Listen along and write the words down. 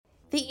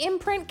The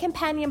Imprint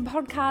Companion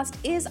podcast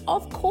is,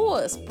 of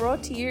course,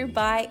 brought to you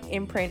by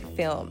Imprint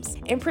Films.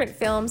 Imprint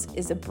Films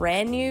is a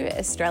brand new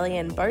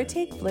Australian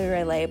boutique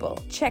Blu-ray label.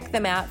 Check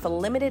them out for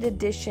limited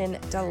edition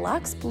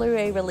deluxe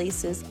Blu-ray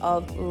releases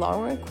of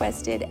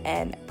long-requested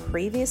and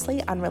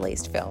previously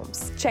unreleased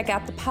films. Check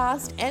out the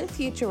past and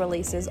future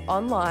releases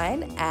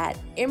online at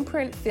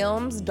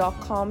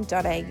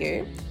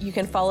imprintfilms.com.au. You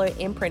can follow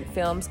Imprint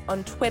Films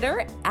on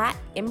Twitter at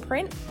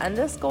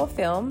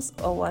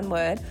imprint_films, or one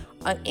word,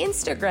 on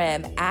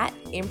Instagram at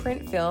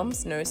Imprint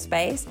Films, no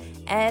space,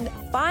 and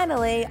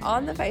finally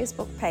on the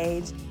Facebook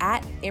page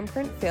at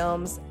Imprint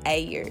Films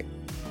AU.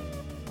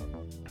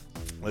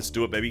 Let's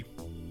do it, baby.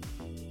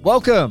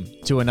 Welcome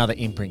to another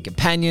Imprint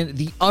Companion,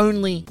 the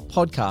only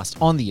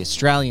podcast on the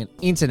Australian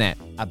internet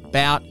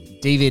about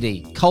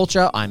DVD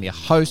culture. I'm your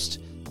host,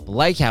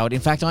 Blake Howard. In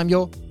fact, I'm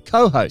your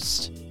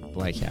co-host,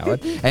 Blake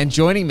Howard. And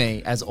joining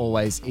me, as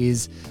always,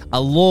 is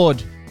a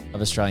lord of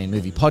Australian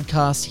movie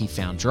podcasts. He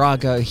found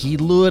Drago. He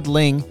lured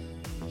Ling.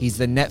 He's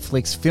the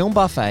Netflix film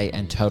buffet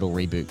and total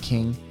reboot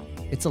king.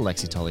 It's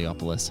Alexi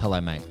Toliopoulos. Hello,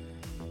 mate.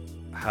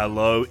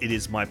 Hello. It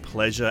is my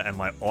pleasure and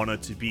my honor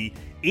to be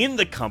in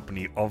the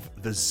company of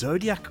the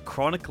Zodiac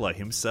Chronicler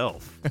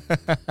himself.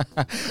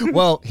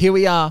 Well, here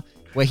we are.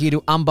 We're here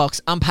to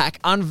unbox, unpack,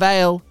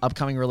 unveil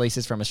upcoming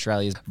releases from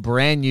Australia's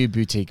brand new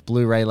boutique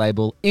Blu-ray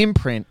label,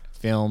 Imprint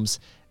Films.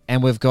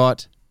 And we've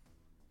got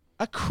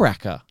a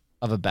cracker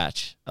of a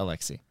batch,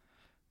 Alexi.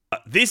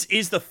 This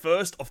is the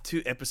first of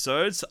two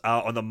episodes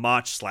on the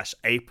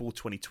March/April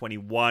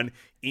 2021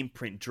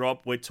 Imprint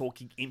drop. We're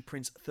talking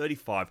Imprints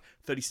 35,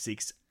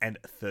 36, and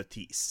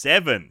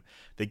 37.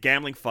 The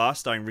Gambling Fast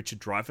starring Richard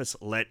Dreyfuss,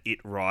 Let It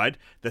Ride.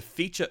 The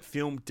feature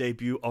film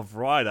debut of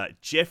writer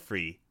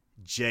Jeffrey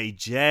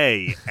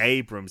J.J.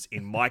 Abrams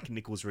in Mike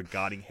Nichols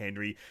Regarding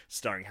Henry,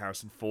 starring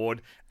Harrison Ford,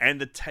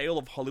 and the tale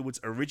of Hollywood's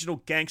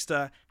original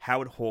gangster,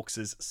 Howard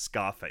Hawks'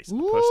 Scarface, a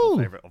personal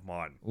favorite of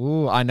mine.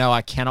 Ooh, I know.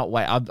 I cannot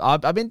wait.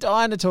 I've been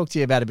dying to talk to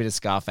you about a bit of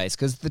Scarface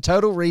because the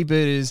total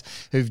rebooters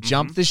who've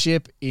jumped the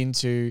ship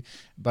into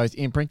both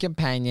Imprint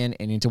Companion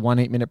and into 1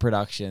 8 Minute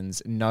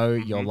Productions know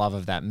your love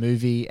of that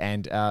movie,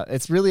 and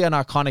it's really an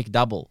iconic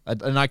double, an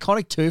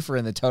iconic twofer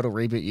in the total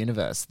reboot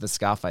universe, the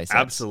Scarface.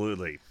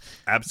 Absolutely.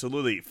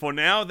 For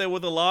now, they were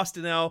the last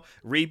in our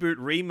reboot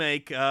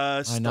remake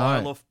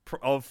style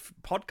of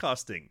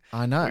podcasting.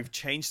 I know. We've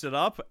changed it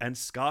up, and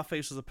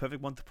Scarface was the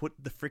perfect one to put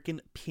the freaking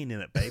pin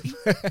in it, baby.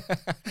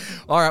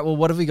 All right, well,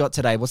 what have we got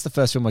today? What's the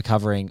first film we're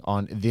covering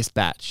on this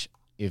batch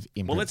of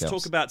Imprint Well, let's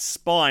films? talk about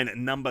Spine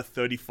number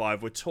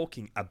 35. We're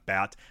talking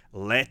about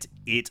Let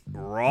It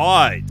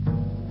Ride.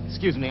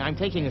 Excuse me, I'm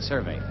taking a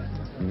survey.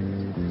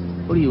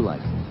 What do you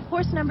like?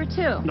 Horse number 2.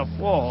 The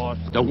 4 horse.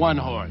 The 1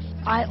 horse.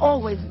 I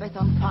always bet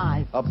on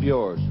 5. Up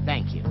yours.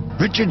 Thank you.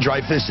 Richard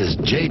Dreyfuss is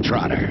Jay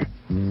Trotter,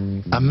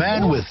 a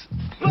man with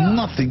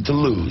nothing to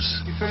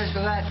lose, You finished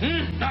with that?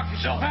 Knock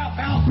yourself out,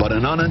 pal. but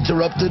an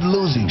uninterrupted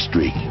losing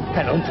streak.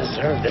 I don't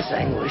deserve this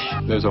anguish.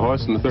 There's a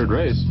horse in the third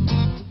race.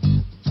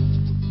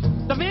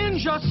 The man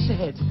just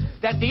said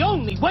that the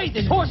only way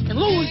this horse can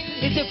lose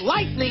is if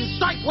lightning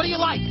strikes. What do you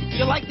like?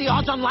 You like the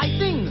odds on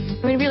lightning?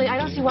 I mean, really, I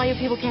don't see why you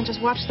people can't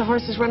just watch the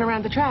horses run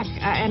around the track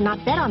and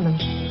not bet on them.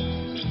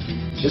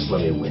 Just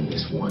let me win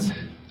this one.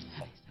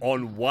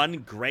 On one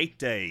great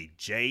day,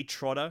 Jay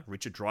Trotter,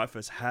 Richard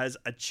Dreyfuss, has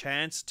a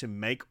chance to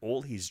make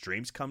all his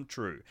dreams come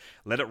true.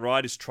 Let It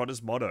Ride is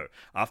Trotter's motto.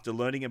 After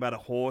learning about a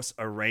horse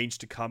arranged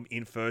to come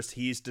in first,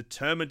 he is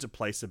determined to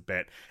place a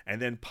bet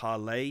and then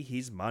parlay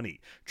his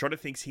money. Trotter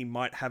thinks he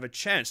might have a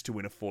chance to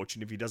win a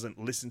fortune if he doesn't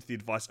listen to the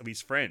advice of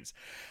his friends.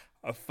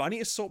 A funny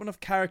assortment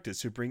of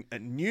characters who bring a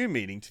new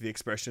meaning to the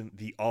expression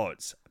 "the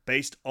odds,"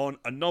 based on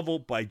a novel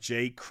by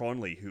Jay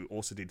Cronley, who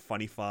also did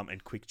Funny Farm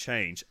and Quick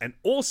Change. And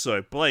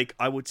also, Blake,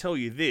 I will tell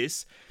you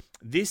this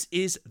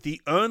is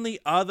the only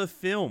other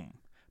film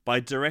by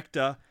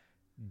director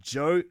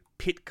Joe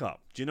Pytka.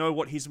 Do you know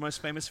what his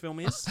most famous film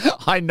is?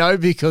 I know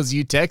because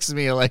you text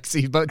me,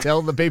 Alexi, but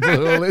tell the people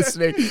who are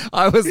listening.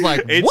 I was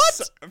like, It's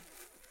what?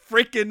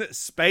 Freaking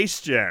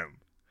Space Jam.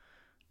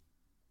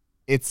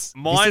 It's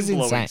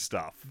Mind-blowing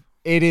stuff.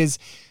 It is.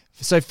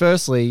 So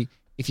firstly,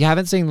 if you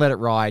haven't seen Let It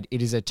Ride,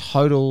 it is a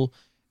total,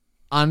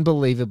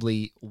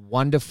 unbelievably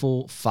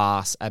wonderful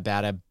farce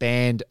about a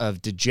band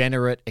of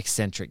degenerate,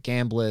 eccentric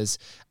gamblers,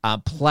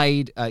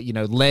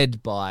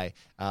 led by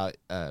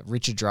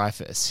Richard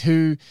Dreyfuss,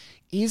 who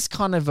is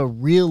kind of a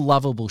real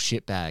lovable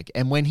shitbag.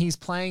 And when he's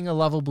playing a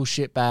lovable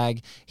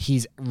shitbag,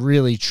 he's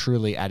really,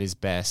 truly at his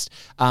best.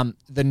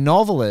 The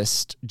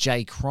novelist,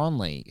 Jay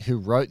Cronley, who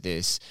wrote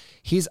this,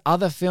 his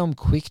other film,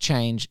 Quick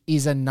Change,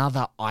 is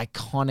another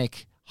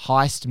iconic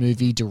heist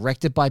movie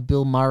directed by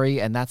Bill Murray,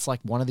 and that's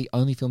like one of the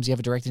only films he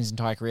ever directed in his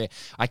entire career.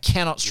 I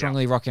cannot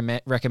strongly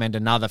recommend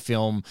another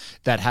film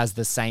that has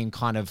the same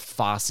kind of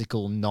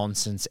farcical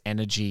nonsense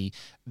energy.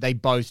 They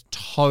both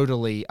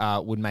totally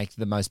would make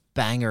the most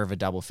banger of a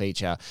double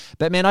feature.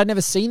 But man, I'd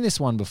never seen this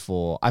one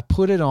before. I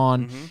put it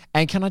on,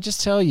 and can I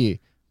just tell you,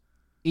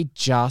 it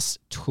just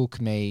took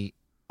me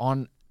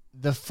on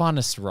the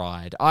funnest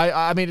ride.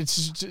 I mean,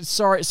 it's just,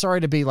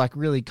 sorry to be like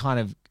really kind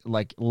of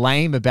like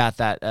lame about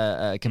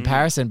that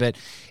comparison, but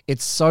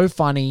it's so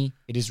funny.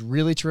 It is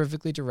really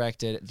terrifically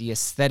directed. The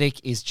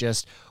aesthetic is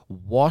just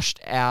washed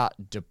out,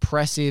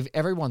 depressive.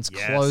 Everyone's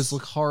clothes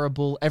look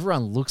horrible.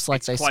 Everyone looks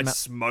like they quite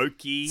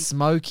smell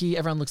smoky.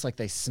 Everyone looks like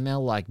they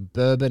smell like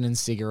bourbon and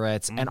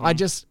cigarettes. And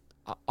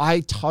I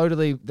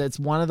totally, that's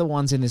one of the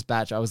ones in this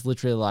batch. I was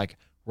literally like,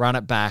 run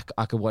it back.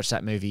 I could watch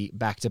that movie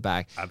back to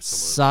back.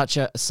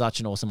 Absolutely. Such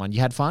an awesome one.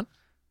 You had fun?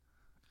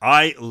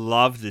 I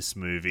love this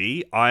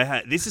movie.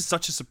 This is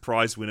such a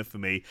surprise winner for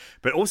me,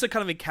 but also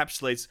kind of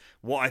encapsulates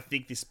what I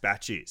think this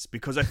batch is.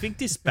 Because I think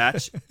this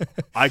batch,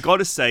 I got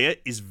to say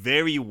it, is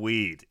very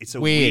weird. It's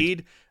a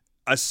weird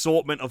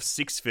assortment of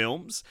 6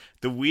 films.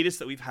 The weirdest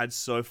that we've had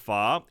so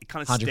far. It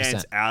kind of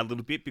stands 100%. out a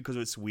little bit because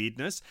of its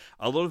weirdness.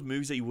 A lot of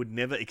movies that you would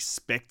never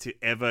expect to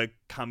ever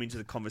come into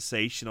the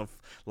conversation of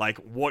like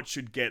what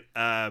should get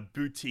a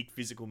boutique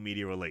physical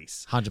media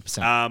release.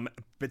 100%.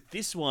 But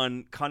this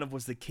one kind of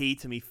was the key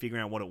to me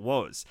figuring out what it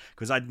was,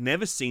 because I'd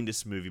never seen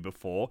this movie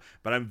before,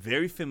 but I'm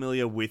very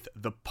familiar with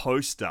the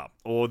poster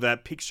or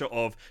that picture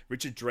of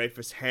Richard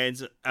Dreyfuss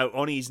hands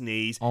on his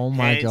knees,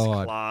 hands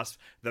clasped,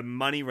 the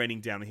money raining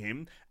down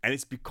him. And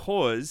it's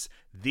because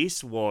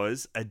this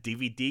was a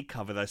DVD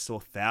cover that I saw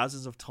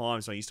thousands of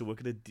times when I used to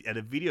work at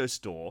a video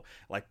store,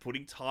 like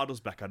putting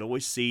titles back. I'd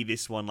always see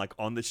this one like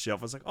on the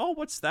shelf. I was like, oh,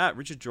 what's that?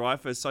 Richard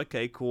Dreyfuss.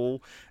 Okay,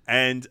 cool.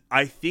 And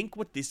I think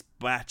what this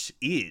batch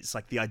is,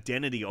 like the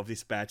identity of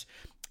this batch,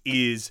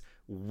 is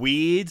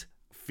weird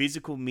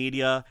physical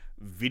media,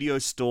 video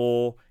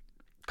store,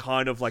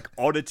 kind of like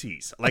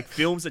oddities, like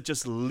films that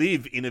just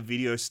live in a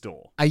video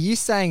store. Are you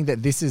saying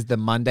that this is the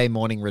Monday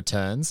morning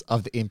returns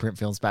of the Imprint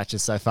Films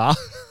batches so far?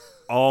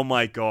 Oh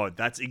my God,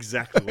 that's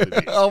exactly what it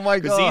is. Oh my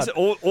God. These,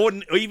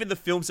 or even the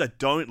films that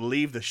don't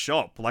leave the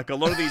shop. Like a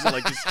lot of these are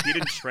like just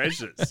hidden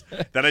treasures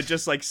that are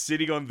just like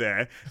sitting on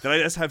there, that I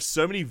just have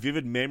so many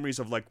vivid memories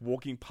of like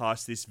walking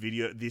past this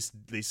video, this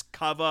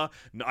cover.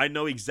 I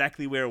know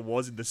exactly where it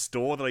was in the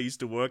store that I used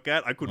to work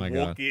at. I could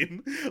walk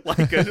in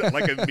like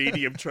a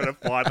medium trying to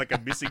find like a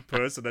missing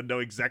person and know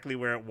exactly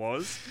where it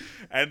was.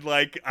 And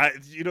like,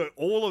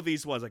 all of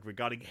these ones like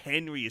regarding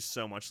Henry is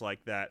so much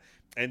like that.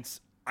 And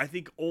I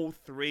think all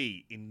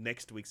 3 in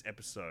next week's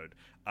episode,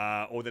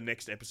 or the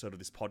next episode of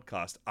this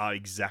podcast, are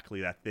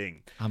exactly that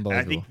thing. Unbelievable.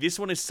 And I think this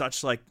one is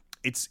such like,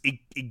 it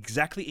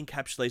exactly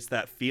encapsulates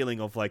that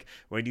feeling of like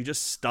when you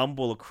just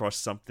stumble across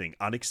something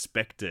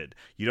unexpected.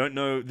 You don't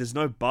know, there's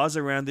no buzz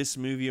around this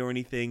movie or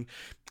anything,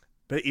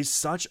 but it is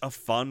such a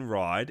fun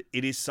ride.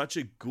 It is such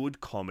a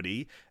good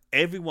comedy.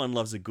 Everyone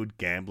loves a good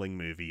gambling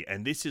movie,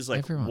 and this is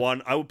like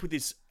one. I would put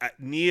this at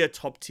near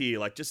top tier,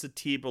 like just a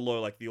tier below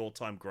like the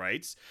all-time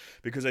greats,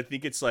 because I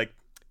think it's like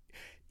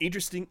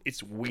interesting.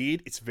 It's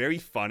weird. It's very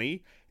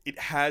funny. It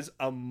has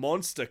a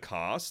monster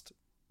cast.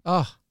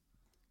 Oh,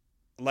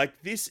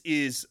 like this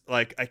is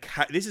like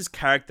this is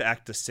character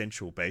actor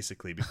central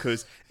basically,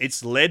 because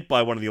it's led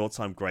by one of the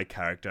all-time great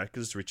character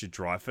actors, Richard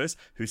Dreyfuss,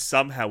 who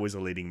somehow is a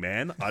leading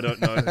man. I don't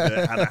know how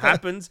that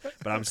happens,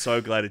 but I'm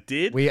so glad it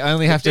did. We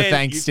only have to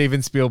thank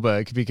Steven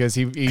Spielberg, because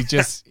he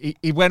just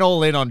he went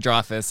all in on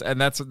Dreyfuss, and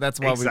that's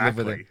why we live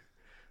with him.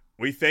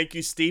 We thank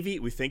you, Stevie.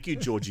 We thank you,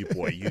 Georgie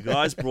boy. You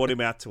guys brought him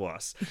out to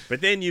us.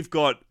 But then you've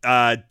got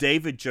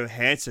David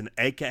Johansen,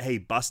 a.k.a.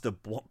 Buster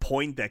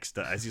Poindexter,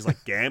 as his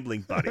like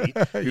gambling buddy,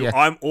 who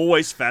I'm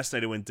always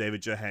fascinated when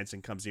David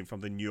Johansen comes in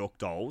from the New York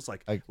Dolls.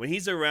 Like, when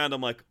he's around,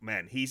 I'm like,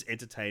 man, he's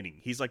entertaining.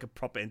 He's like a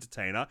proper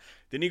entertainer.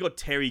 Then you got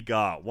Terry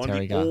Garr, one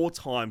of the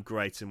all-time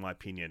greats, in my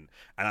opinion.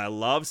 And I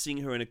love seeing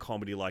her in a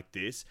comedy like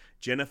this.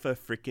 Jennifer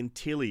frickin'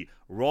 Tilly,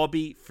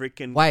 Robbie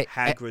frickin'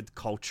 Hagrid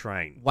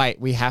Coltrane. Wait,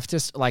 we have to,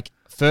 like,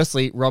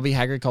 firstly, Robbie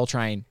Hagrid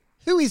Coltrane,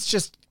 who is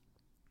just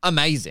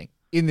amazing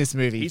in this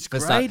movie. He's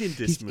great in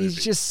this movie.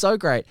 He's just so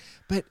great.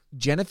 But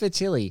Jennifer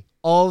Tilly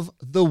of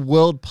the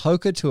World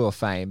Poker Tour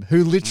fame,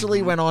 who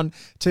literally went on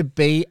to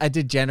be a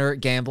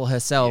degenerate gambler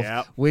herself,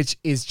 which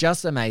is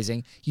just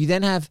amazing. You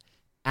then have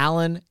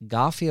Alan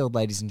Garfield,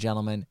 ladies and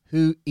gentlemen,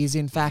 who is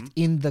in fact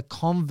in The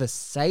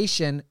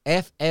Conversation,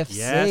 FFC.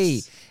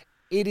 Yes.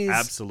 It is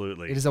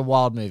absolutely. It is a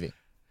wild movie.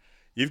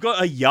 You've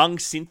got a young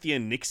Cynthia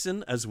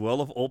Nixon as well,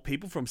 of all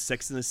people, from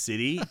Sex and the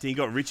City. Then you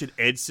got Richard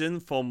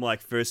Edson from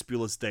like Ferris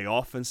Bueller's Day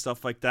Off and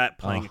stuff like that,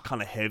 playing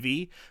kind of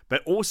heavy.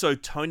 But also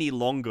Tony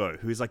Longo,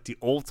 who is like the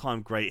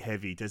all-time great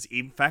heavy, does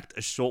in fact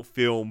a short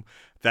film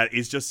that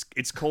is just,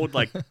 it's called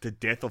like The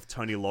Death of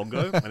Tony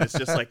Longo, and it's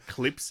just like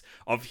clips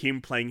of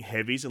him playing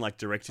heavies in like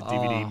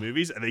direct-to-DVD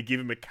movies, and they give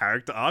him a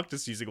character arc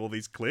just using all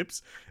these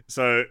clips.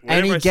 So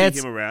whenever I see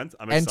him around,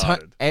 I'm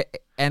excited.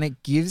 And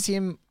it gives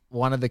him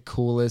one of the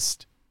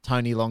coolest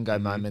Tony Longo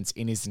moments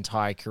in his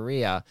entire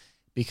career,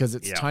 because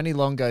it's Tony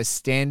Longo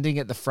standing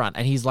at the front,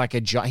 and he's like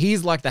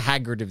he's like the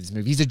Hagrid of this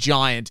movie. He's a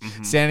giant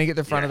standing at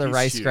the front of the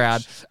race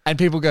crowd, and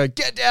people go,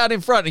 "Get down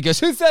in front!" And he goes,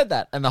 "Who said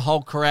that?" And the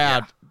whole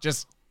crowd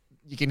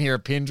you can hear a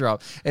pin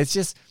drop. It's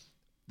just,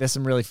 there's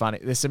some really funny.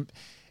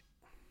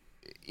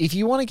 if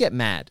you want to get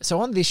mad,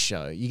 so on this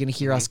show, you're going to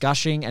hear us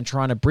gushing and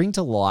trying to bring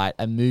to light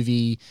a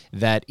movie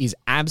that is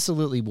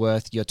absolutely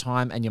worth your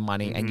time and your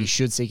money, and you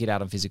should seek it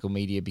out on physical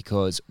media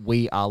because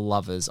we are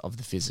lovers of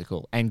the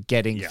physical and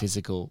getting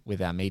physical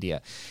with our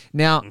media.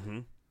 Now,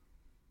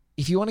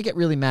 if you want to get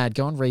really mad,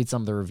 go and read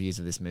some of the reviews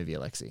of this movie,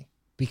 Alexi,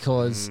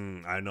 because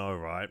I know,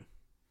 right?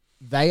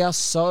 They are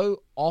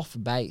so off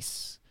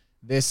base.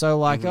 They're so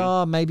like,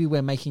 oh, maybe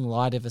we're making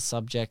light of a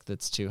subject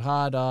that's too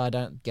hard. Oh, I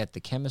don't get the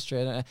chemistry.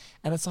 And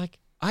it's like,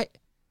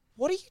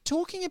 what are you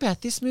talking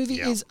about? This movie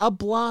is a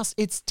blast.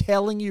 It's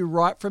telling you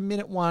right from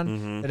minute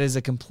one that it is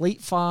a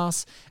complete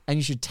farce, and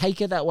you should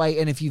take it that way.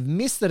 And if you've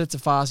missed that it's a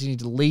farce, you need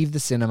to leave the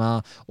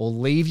cinema or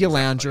leave your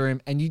lounge room,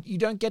 and you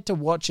don't get to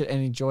watch it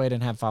and enjoy it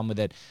and have fun with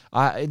it.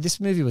 This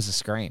movie was a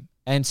scream.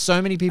 And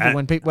so many people,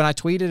 when I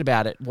tweeted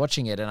about it,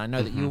 watching it, and I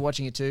know that you were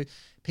watching it too,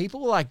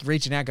 people were like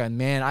reaching out going,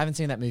 man, I haven't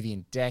seen that movie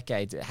in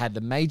decades. It had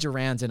the major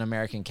rounds in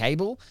American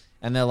cable,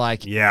 and they're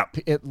like,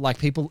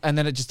 people, and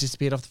then it just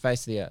disappeared off the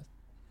face of the earth.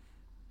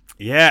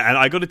 Yeah, and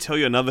I got to tell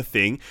you another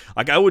thing.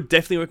 Like, I would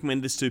definitely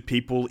recommend this to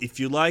people if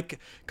you like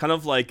kind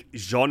of like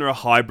genre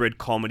hybrid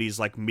comedies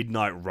like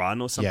Midnight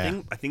Run or something.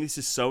 Yeah. I think this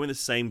is so in the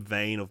same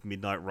vein of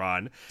Midnight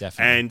Run.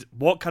 Definitely. And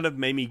what kind of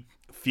made me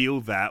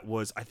feel that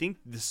was, I think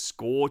the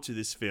score to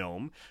this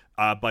film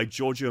by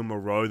Giorgio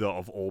Moroder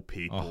of all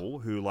people,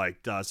 who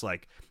like does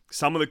like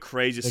some of the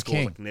craziest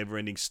scores, like Never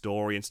Ending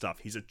Story and stuff.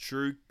 He's a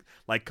true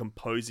like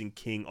composing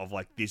king of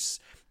like this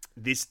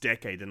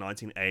decade, the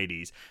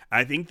 1980s.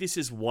 I think this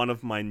is one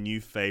of my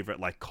new favorite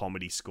like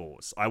comedy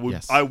scores. I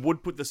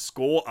would put the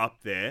score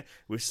up there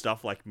with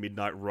stuff like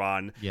Midnight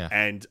Run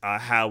and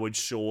Howard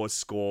Shore's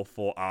score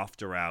for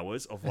After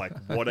Hours of like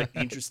what an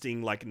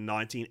interesting like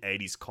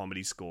 1980s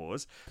comedy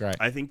scores. Great.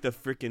 I think the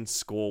freaking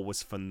score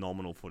was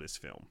phenomenal for this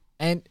film.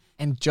 And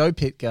Joe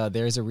Pytka,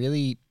 there is a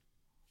really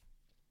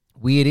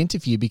weird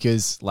interview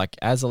because, like,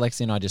 as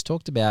Alexi and I just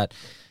talked about,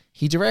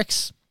 he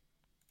directs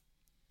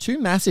 2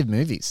 massive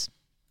movies.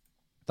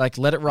 Like,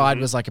 Let It Ride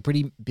was like a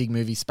pretty big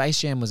movie. Space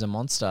Jam was a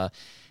monster.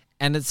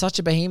 And it's such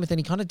a behemoth, and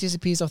he kind of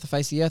disappears off the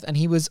face of the earth. And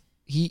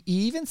he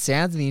even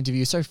sounds in the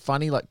interview so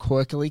funny, like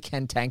quirkily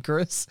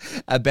cantankerous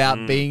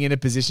about being in a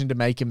position to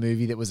make a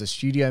movie that was a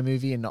studio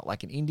movie and not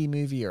like an indie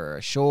movie or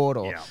a short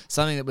or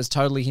something that was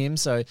totally him.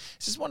 So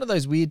it's just one of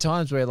those weird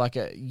times where like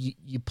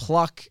you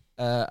pluck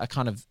a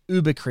kind of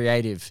uber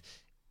creative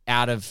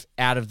out of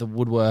the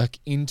woodwork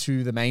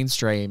into the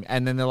mainstream,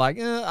 and then they're like,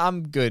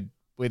 I'm good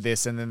with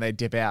this, and then they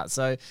dip out.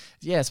 So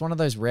yeah, it's one of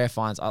those rare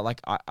finds.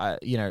 I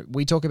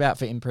we talk about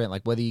for Imprint,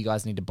 like whether you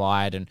guys need to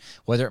buy it and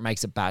whether it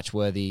makes it batch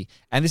worthy.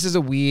 And this is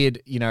a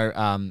weird,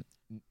 the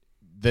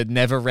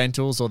never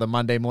rentals or the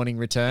Monday morning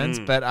returns.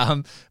 But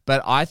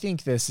I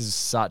think this is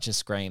such a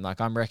scream.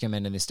 Like, I'm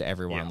recommending this to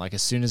everyone. Like,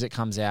 as soon as it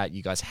comes out,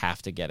 you guys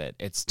have to get it.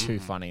 It's too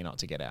funny not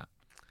to get out.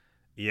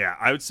 Yeah,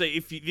 I would say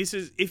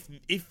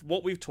if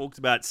what we've talked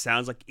about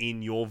sounds like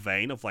in your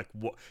vein of like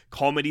what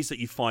comedies that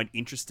you find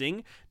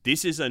interesting,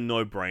 this is a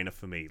no-brainer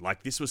for me.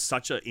 Like, this was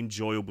such an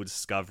enjoyable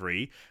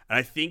discovery, and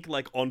I think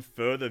like on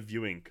further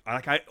viewing,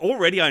 like I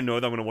know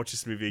that I'm gonna watch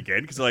this movie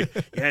again because like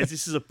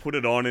this is a put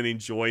it on and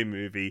enjoy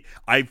movie.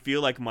 I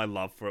feel like my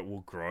love for it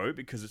will grow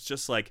because it's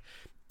just like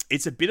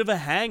it's a bit of a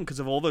hang because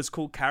of all those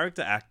cool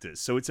character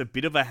actors. So it's a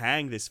bit of a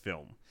hang, this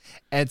film.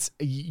 It's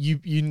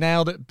you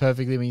nailed it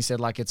perfectly when you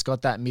said like it's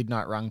got that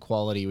Midnight Run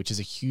quality, which is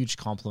a huge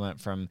compliment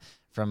from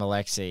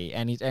Alexi,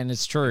 and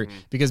it's true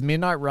because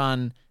Midnight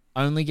Run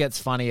only gets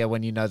funnier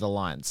when you know the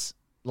lines.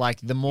 Like,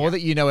 the more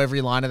that you know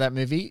every line of that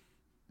movie,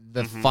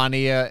 the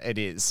funnier it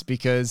is,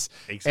 because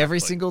every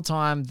single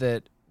time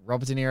that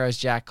Robert De Niro's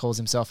Jack calls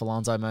himself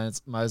Alonzo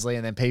Mosley,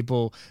 and then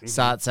people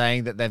start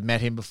saying that they've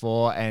met him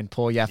before, and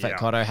poor Yaphet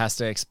Kotto has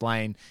to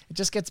explain. It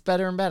just gets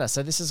better and better.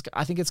 So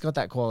I think it's got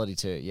that quality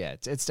too. Yeah,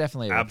 it's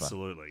definitely a ripper.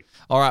 Absolutely.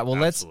 All right, well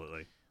let's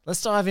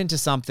dive into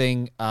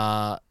something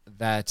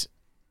that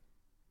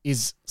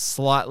is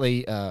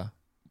slightly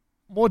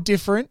more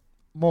different,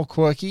 more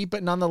quirky,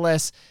 but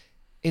nonetheless,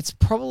 it's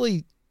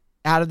probably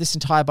out of this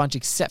entire bunch,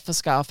 except for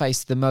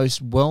Scarface, the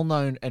most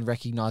well-known and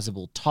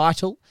recognizable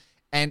title.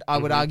 And I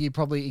would argue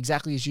probably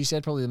exactly as you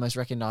said, probably the most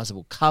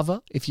recognizable cover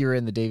if you're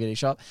in the DVD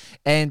shop,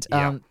 and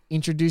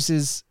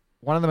introduces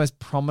one of the most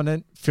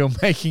prominent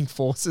filmmaking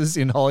forces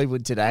in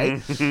Hollywood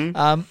today.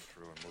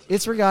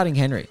 It's regarding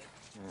Henry.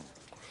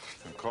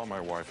 Call my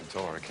wife and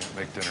tell her I can't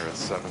make dinner at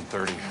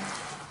 7:30.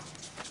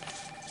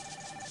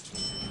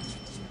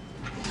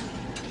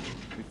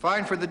 We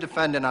find for the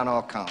defendant on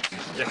all counts.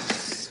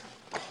 Yes.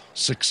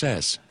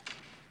 Success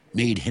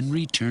made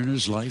Henry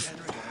Turner's life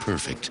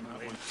perfect.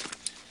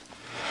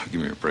 Give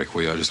me a break,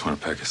 will you? I just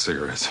want a pack of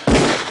cigarettes.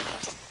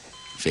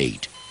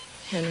 Fate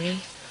Henry,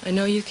 I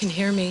know you can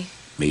hear me.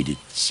 made it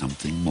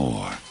something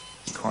more.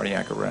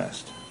 Cardiac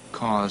arrest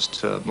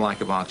caused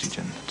lack of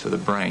oxygen to the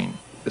brain.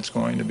 It's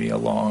going to be a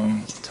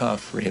long,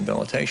 tough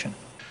rehabilitation.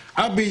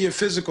 I'll be your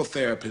physical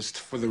therapist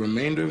for the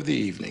remainder of the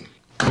evening.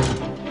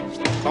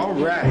 All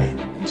right.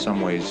 In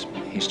some ways,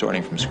 he's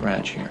starting from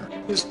scratch here.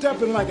 You're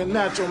stepping like a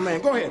natural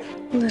man. Go ahead.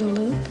 Little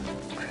loop,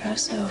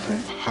 cross over.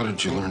 How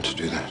did you learn to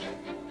do that?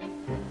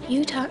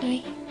 You taught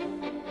me.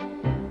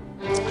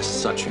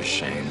 Such a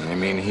shame. I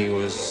mean, he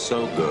was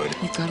so good.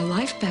 You've got a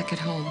life back at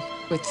home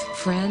with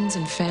friends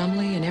and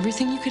family and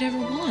everything you could ever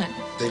want.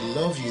 They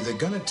love you. They're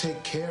going to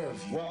take care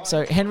of you.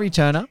 So Henry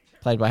Turner,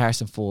 played by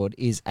Harrison Ford,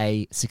 is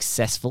a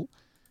successful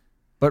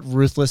but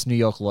ruthless New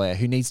York lawyer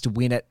who needs to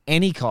win at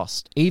any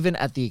cost, even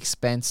at the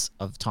expense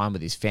of time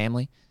with his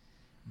family.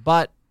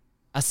 But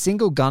a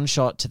single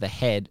gunshot to the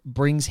head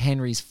brings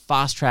Henry's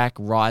fast-track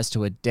rise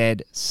to a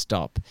dead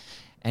stop.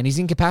 And he's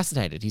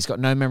incapacitated. He's got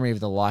no memory of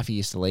the life he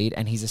used to lead,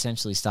 and he's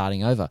essentially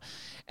starting over.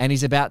 And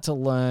he's about to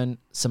learn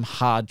some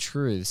hard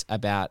truths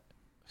about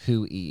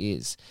who he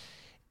is.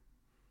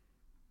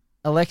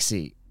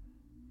 Alexi,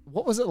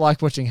 what was it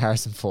like watching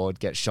Harrison Ford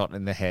get shot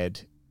in the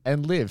head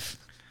and live?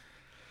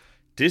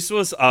 This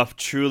was a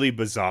truly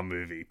bizarre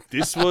movie.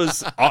 This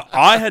was...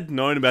 I had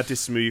known about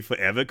this movie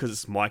forever because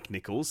it's Mike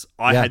Nichols.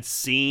 I had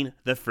seen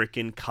the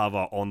freaking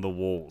cover on the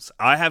walls.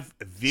 I have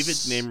vivid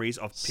memories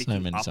of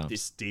picking up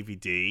this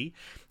DVD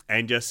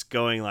and just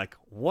going like,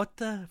 what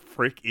the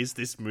frick is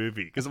this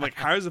movie? Because I'm like,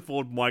 Harrison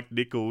Ford, Mike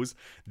Nichols,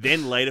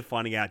 then later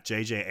finding out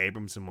J.J.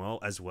 Abrams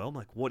as well. I'm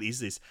like, what is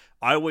this?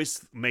 I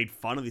always made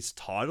fun of this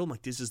title. I'm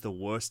like, this is the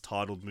worst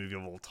titled movie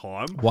of all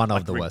time. One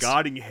of the worst.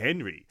 Regarding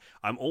Henry.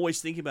 I'm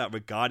always thinking about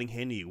Regarding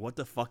Henry. What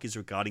the fuck is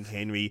Regarding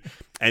Henry?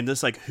 And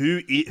just like,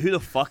 who the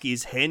fuck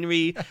is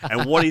Henry?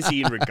 And what is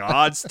he in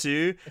regards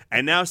to?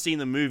 And now seeing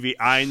the movie,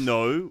 I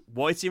know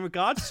what it's in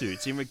regards to.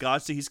 It's in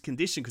regards to his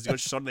condition because he got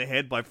shot in the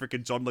head by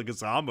freaking John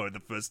Leguizamo in the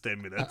first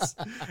 10 minutes.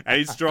 And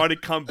he's trying to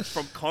come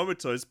from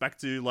comatose back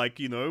to, like,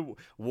 you know,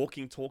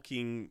 walking,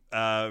 talking,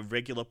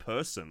 regular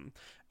person.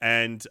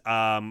 And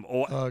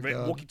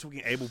walking,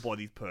 talking,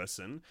 able-bodied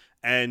person.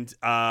 And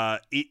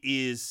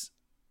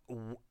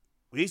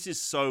this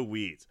is so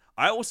weird.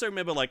 I also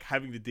remember, like,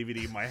 having the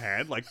DVD in my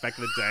hand, like, back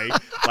in the day,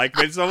 like,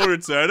 when someone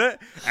would return it,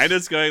 and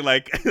it's going,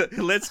 like,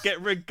 let's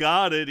get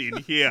regarded in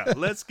here.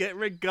 Let's get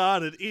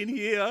regarded in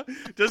here.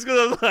 Just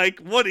because I'm like,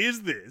 what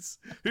is this?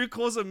 Who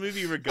calls a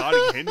movie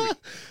Regarding Henry?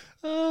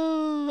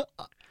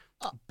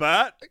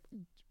 But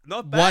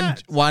not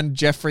bad. One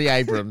Jeffrey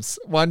Abrams.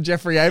 One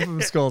Jeffrey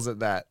Abrams calls it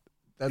that.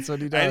 That's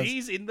what he does. And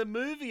he's in the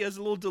movie as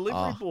a little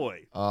delivery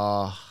boy.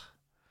 A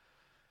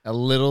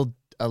little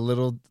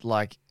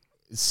like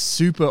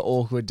super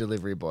awkward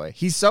delivery boy.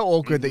 He's so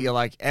awkward that you're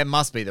like, it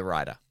must be the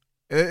writer.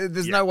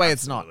 There's no way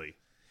it's not.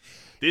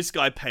 This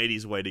guy paid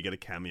his way to get a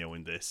cameo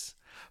in this.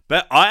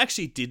 But I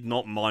actually did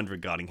not mind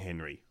Regarding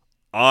Henry.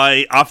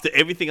 After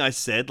everything I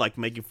said, like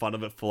making fun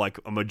of it for like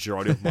a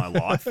majority of my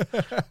life,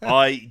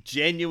 I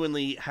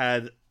genuinely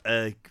had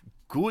a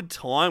good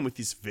time with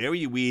this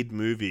very weird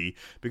movie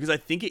because I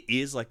think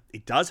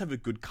it does have a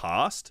good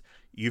cast.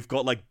 You've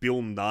got like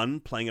Bill Nunn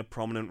playing a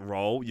prominent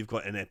role. You've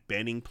got Annette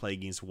Bening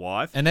playing his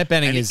wife. Annette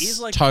Bening is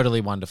like, totally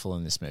wonderful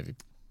in this movie.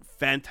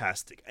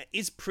 Fantastic.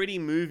 It's pretty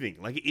moving.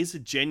 Like, it is a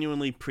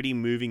genuinely pretty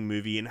moving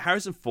movie. And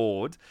Harrison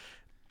Ford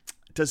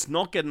does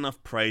not get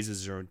enough praise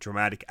as a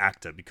dramatic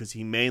actor because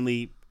he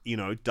mainly, you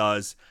know,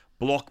 does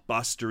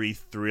blockbustery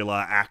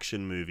thriller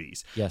action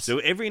movies. Yes. So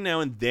every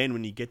now and then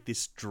when you get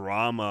this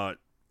drama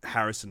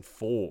Harrison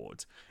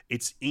Ford,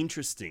 it's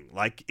interesting.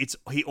 Like,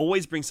 he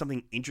always brings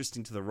something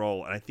interesting to the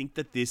role, and I think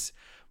that this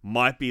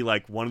might be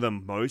like one of the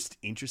most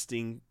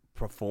interesting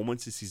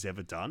performances he's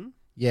ever done.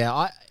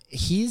 Yeah,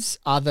 his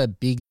other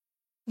big...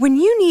 When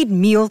you need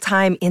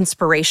mealtime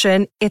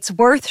inspiration, it's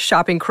worth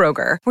shopping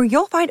Kroger, where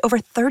you'll find over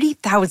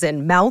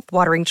 30,000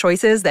 mouth-watering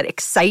choices that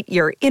excite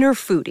your inner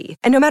foodie.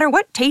 And no matter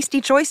what tasty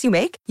choice you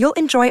make, you'll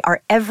enjoy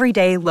our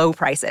everyday low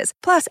prices,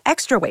 plus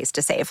extra ways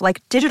to save,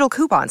 like digital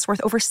coupons worth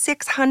over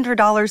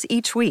 $600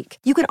 each week.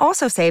 You can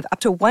also save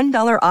up to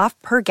 $1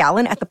 off per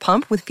gallon at the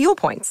pump with fuel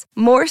points.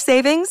 More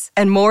savings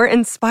and more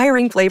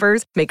inspiring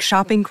flavors make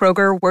shopping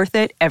Kroger worth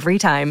it every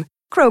time.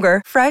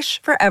 Kroger,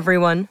 fresh for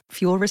everyone.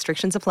 Fuel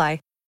restrictions apply.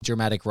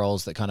 Dramatic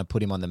roles that kind of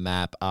put him on the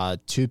map are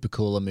two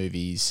Pakula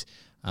movies.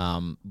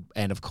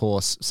 And of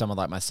course, Someone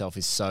Like Myself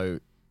is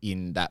so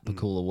in that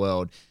Pakula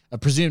world.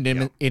 Presumed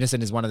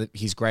Innocent is one of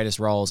his greatest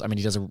roles. I mean,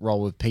 he does a role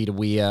with Peter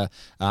Weir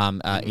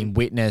in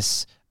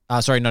Witness.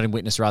 Sorry, not in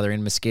Witness, rather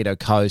in Mosquito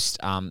Coast.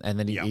 And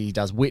then he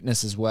does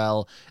Witness as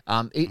well.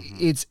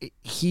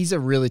 He's a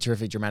really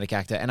terrific dramatic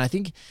actor. And I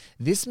think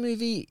this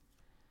movie,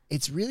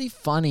 it's really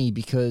funny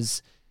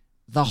because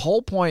the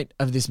whole point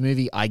of this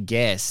movie, I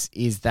guess,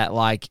 is that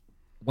like,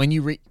 when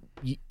you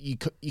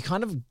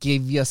kind of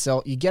give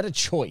yourself, you get a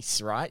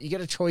choice, right? You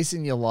get a choice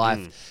in your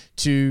life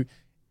to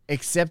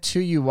accept who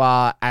you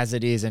are as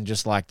it is and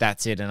just like,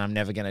 that's it and I'm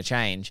never going to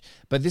change.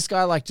 But this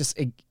guy like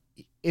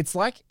it's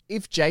like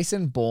if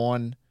Jason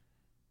Bourne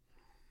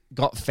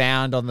got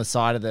found on the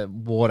side of the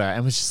water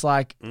and was just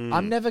like,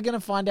 I'm never going to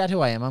find out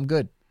who I am. I'm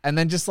good. And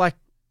then just like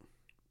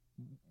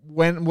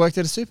went and worked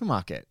at a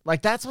supermarket.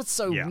 Like, that's what's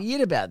so weird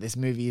about this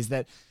movie is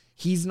that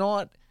he's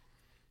not...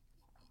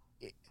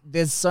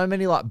 There's so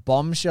many like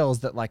bombshells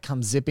that like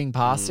come zipping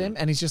past him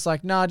and he's just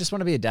like, no, I just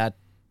want to be a dad.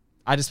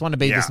 I just want to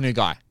be this new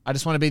guy. I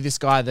just want to be this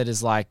guy that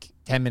is like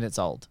 10 minutes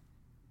old.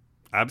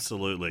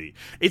 Absolutely.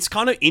 It's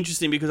kind of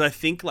interesting because I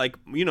think, like,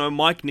 you know,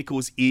 Mike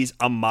Nichols is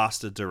a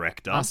master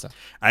director.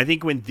 I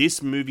think when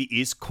this movie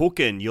is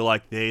cooking, you're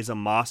like, there's a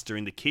master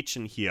in the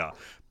kitchen here.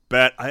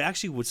 But I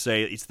actually would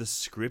say it's the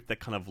script that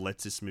kind of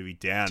lets this movie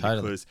down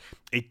because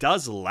it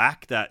does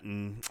lack that.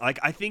 And, like,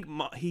 I think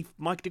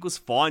Mike Nichols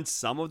finds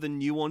some of the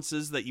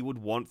nuances that you would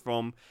want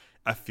from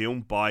a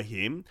film by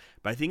him.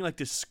 But I think, like,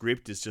 the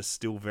script is just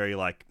still very,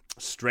 like,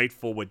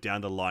 straightforward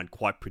down the line,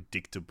 quite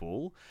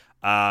predictable.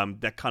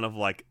 That kind of,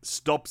 like,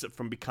 stops it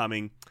from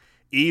becoming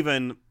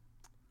even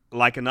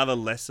like another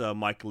lesser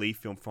Mike Leigh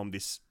film from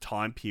this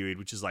time period,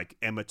 which is like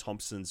Emma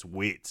Thompson's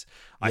Wit.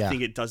 I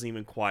think it doesn't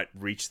even quite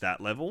reach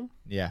that level.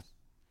 Yeah.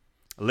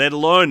 Let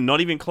alone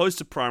not even close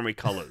to Primary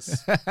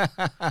Colors.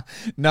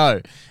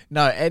 No.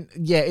 And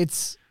yeah,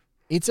 it's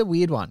a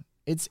weird one.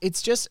 It's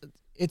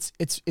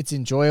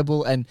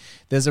enjoyable, and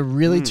there's a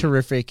really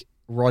terrific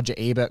Roger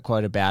Ebert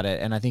quote about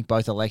it, and I think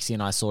both Alexi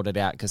and I sorted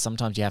out because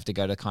sometimes you have to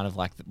go to kind of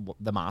like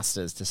the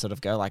masters to sort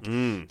of go like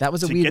that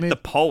was a weird to get the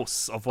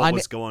pulse of what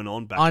was going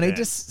on back then. I need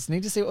to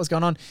see what was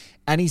going on.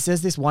 And he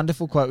says this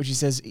wonderful quote, which he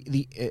says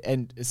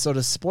and sort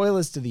of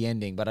spoilers to the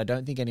ending, but I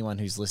don't think anyone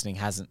who's listening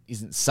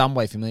isn't some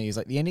way familiar. He's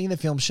like, the ending of the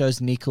film shows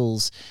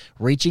Nichols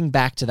reaching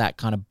back to that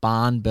kind of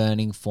barn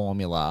burning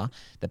formula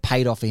that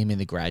paid off for him in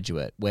The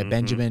Graduate, where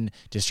Benjamin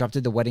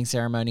disrupted the wedding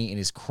ceremony in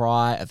his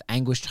cry of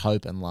anguished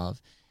hope and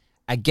love.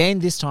 Again,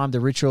 this time, the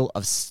ritual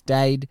of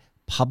staid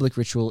public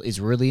ritual is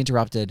really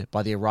interrupted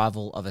by the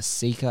arrival of a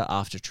seeker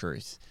after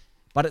truth.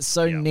 But it's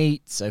so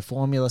neat, so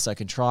formula, so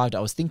contrived.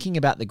 I was thinking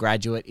about The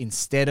Graduate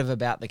instead of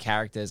about the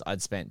characters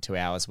I'd spent 2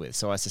 hours with.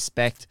 So I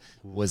suspect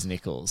was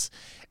Nichols.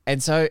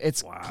 And so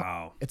it's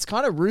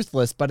kind of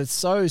ruthless, but it's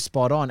so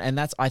spot on. And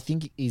that's, I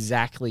think,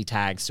 exactly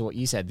tags to what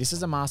you said. This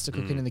is a master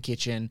cooking in the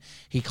kitchen.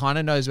 He kind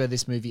of knows where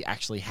this movie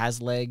actually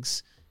has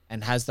legs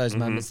and has those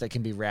moments that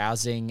can be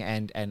rousing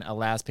and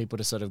allows people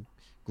to sort of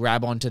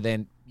grab onto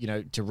then, you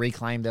know, to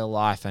reclaim their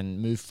life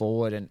and move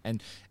forward.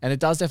 And it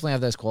does definitely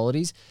have those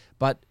qualities,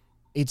 but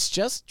it's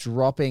just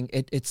dropping.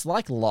 It's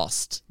like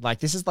Lost. Like,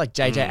 this is like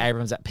J.J.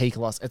 Abrams at peak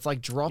Lost. It's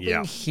like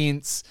dropping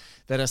hints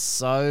that are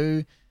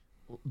so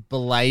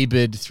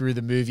belabored through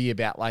the movie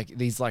about like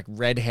these like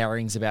red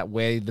herrings about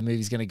where the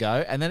movie's going to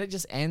go. And then it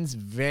just ends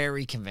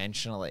very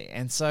conventionally.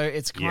 And so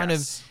it's kind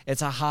of,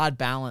 it's a hard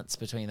balance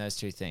between those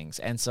two things.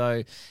 And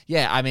so,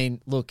 yeah, I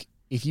mean, look,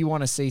 if you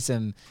want to see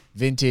some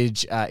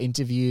vintage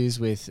interviews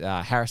with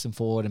Harrison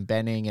Ford and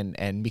Benning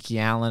and Mickey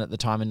Allen at the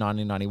time in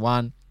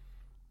 1991,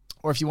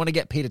 or if you want to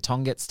get Peter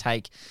Tongett's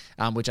take,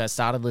 which I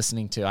started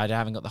listening to, I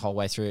haven't got the whole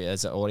way through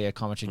as an audio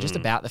commentary, just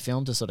about the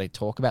film to sort of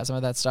talk about some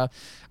of that stuff.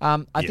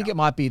 I think it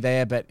might be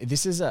there, but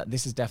this is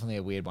definitely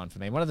a weird one for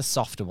me. One of the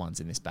softer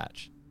ones in this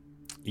batch.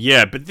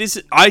 Yeah, but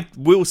I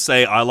will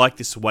say I like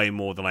this way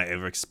more than I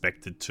ever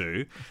expected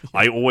to.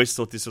 I always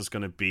thought this was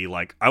going to be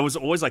like, I was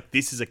always like,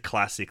 this is a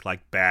classic,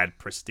 like, bad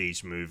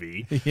prestige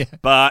movie.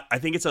 But I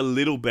think it's a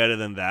little better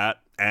than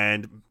that.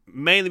 And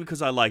mainly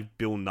because I like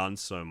Bill Nunn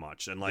so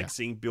much, and like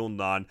seeing Bill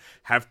Nunn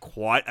have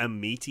quite a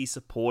meaty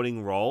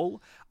supporting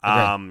role.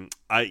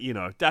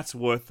 That's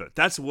worth it.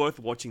 That's worth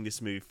watching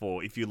this movie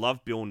for. If you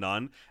love Bill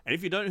Nunn, and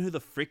if you don't know who the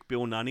frick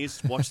Bill Nunn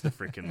is, watch the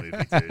frickin' movie,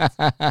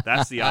 dude.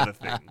 That's the other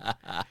thing.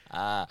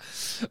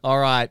 All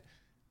right.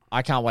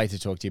 I can't wait to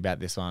talk to you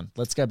about this one.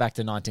 Let's go back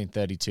to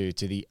 1932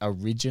 to the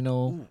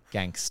original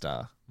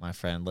gangster, my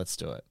friend. Let's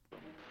do it.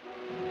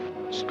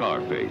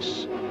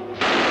 Scarface.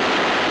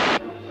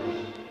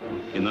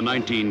 In the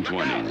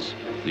 1920s,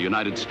 the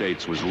United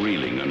States was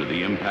reeling under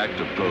the impact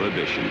of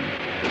prohibition.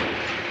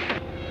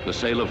 The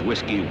sale of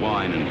whiskey,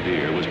 wine, and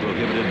beer was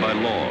prohibited by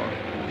law,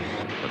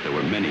 but there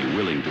were many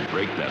willing to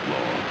break that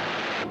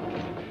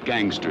law.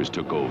 Gangsters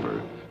took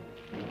over.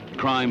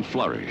 Crime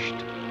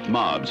flourished.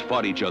 Mobs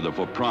fought each other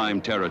for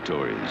prime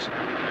territories.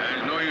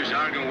 There's no use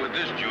arguing with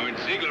this joint.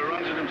 Ziegler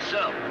runs it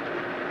himself.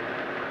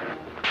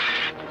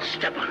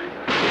 Step on it.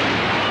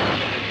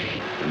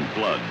 And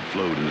blood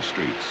flowed in the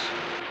streets.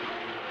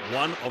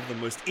 One of the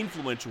most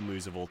influential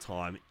movies of all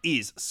time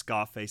is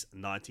Scarface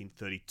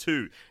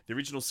 1932. The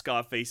original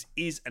Scarface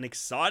is an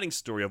exciting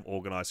story of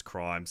organized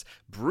crimes,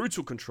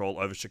 brutal control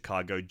over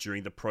Chicago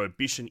during the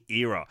Prohibition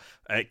era.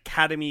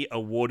 Academy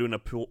Award winner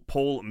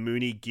Paul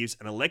Mooney gives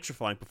an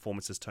electrifying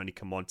performance as Tony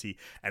Camonte,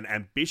 an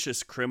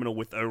ambitious criminal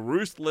with a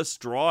ruthless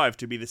drive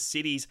to be the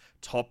city's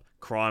top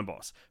crime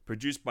boss.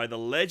 Produced by the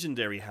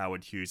legendary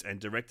Howard Hughes and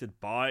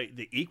directed by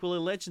the equally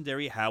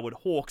legendary Howard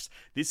Hawks,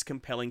 this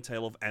compelling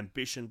tale of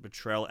ambition,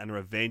 betrayal, and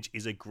revenge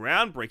is a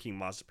groundbreaking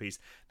masterpiece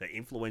that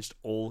influenced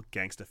all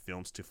gangster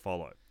films to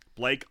follow.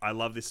 Blake, I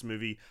love this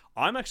movie.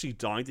 I'm actually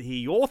dying to hear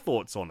your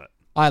thoughts on it.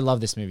 I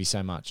love this movie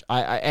so much.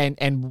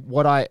 And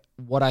what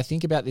I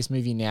think about this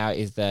movie now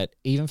is that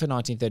even for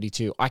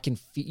 1932,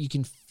 you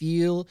can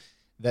feel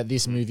that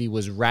this movie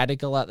was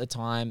radical at the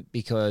time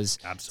because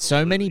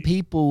so many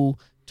people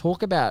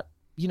talk about,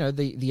 you know,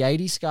 the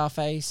 80s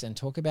Scarface and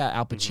talk about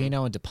Al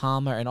Pacino and De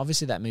Palma, and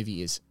obviously that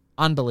movie is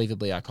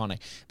unbelievably iconic.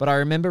 But I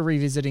remember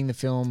revisiting the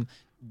film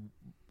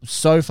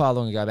so far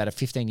long ago, about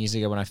 15 years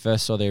ago when I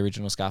first saw the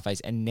original Scarface,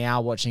 and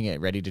now watching it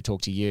ready to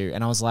talk to you.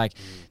 And I was like,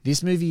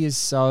 this movie is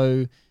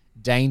so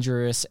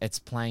dangerous. It's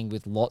playing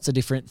with lots of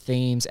different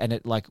themes, and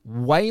it like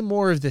way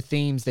more of the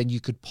themes than you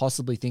could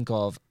possibly think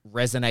of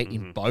resonate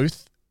in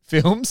both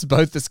films,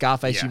 both the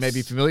Scarface you may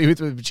be familiar with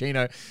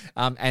Pacino,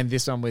 and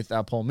this one with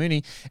Paul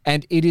Mooney.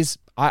 And it is,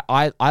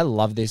 I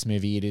love this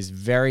movie. It is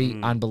very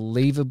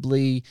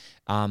unbelievably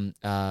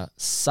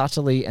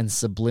subtly and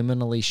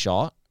subliminally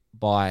shot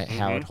by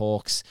Howard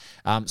Hawks.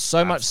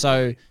 So much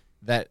so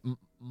that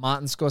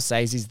Martin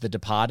Scorsese's The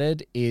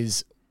Departed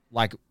is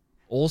like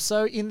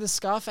also in the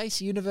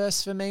Scarface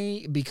universe for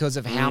me because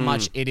of how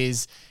much it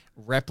is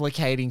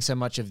replicating so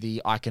much of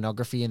the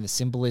iconography and the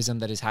symbolism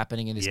that is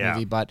happening in this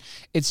movie. But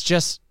it's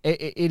just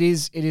it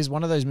is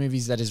one of those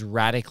movies that is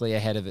radically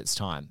ahead of its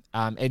time.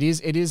 It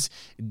is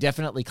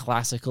definitely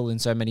classical in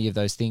so many of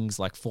those things,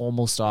 like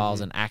formal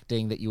styles and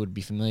acting that you would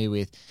be familiar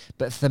with,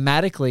 but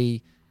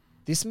thematically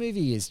this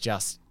movie is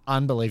just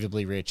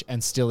unbelievably rich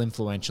and still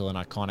influential and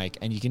iconic,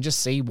 and you can just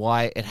see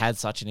why it had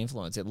such an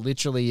influence. It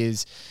literally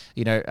is,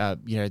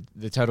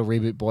 the Total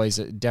Reboot boys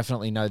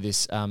definitely know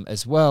this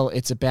as well.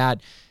 It's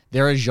about,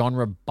 there are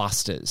genre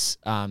busters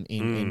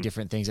in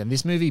different things, and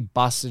this movie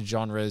busted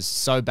genres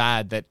so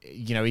bad that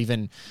 2000s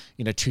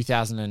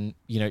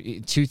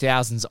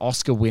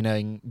Oscar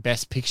winning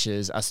Best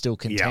Pictures are still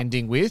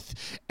contending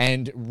with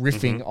and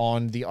riffing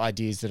on the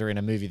ideas that are in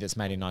a movie that's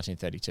made in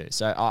 1932.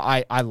 So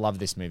I love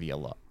this movie a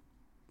lot.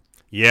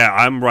 Yeah,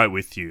 I'm right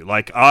with you.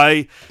 Like,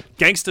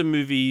 gangster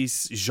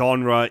movies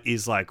genre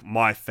is like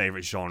my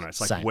favorite genre.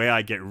 It's like where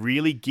I get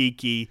really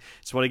geeky.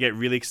 It's what I get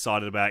really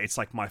excited about. It's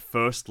like my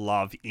first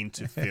love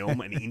into film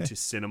and into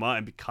cinema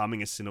and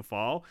becoming a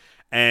cinephile.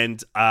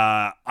 And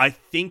I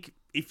think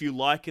if you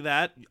like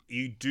that,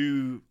 you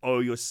do owe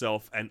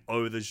yourself and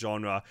owe the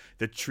genre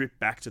the trip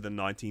back to the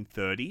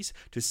 1930s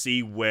to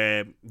see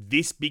where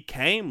this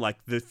became like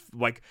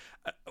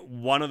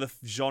one of the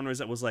genres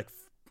that was like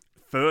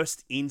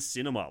first in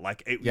cinema.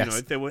 Like,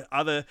 there were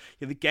other,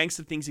 the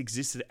gangster things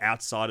existed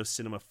outside of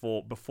cinema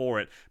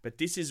before it, but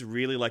this is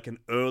really like an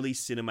early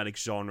cinematic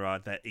genre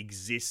that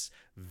exists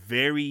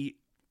very,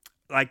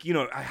 like,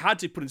 I had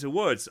to put into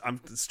words.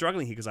 I'm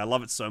struggling here because I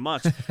love it so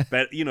much,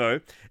 but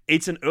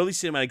it's an early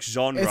cinematic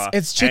genre.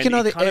 It's chicken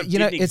or the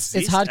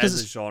it's hard because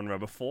it's a genre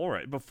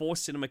before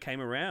cinema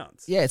came around.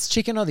 Yeah, it's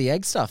chicken or the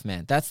egg stuff,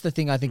 man. That's the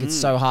thing. I think it's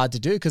so hard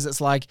to do because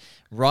it's like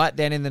right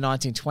then in the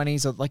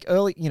 1920s or like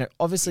early,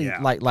 obviously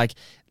like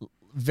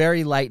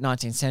very late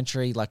 19th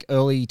century, like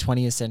early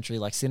 20th century,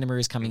 like cinema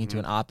is coming into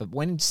an art. But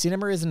when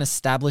cinema is an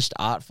established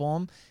art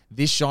form,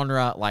 this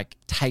genre like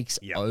takes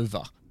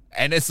over.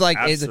 And it's like,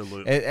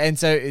 and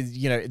so,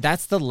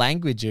 that's the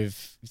language of,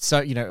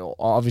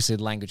 obviously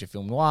the language of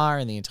film noir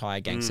and the entire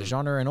gangster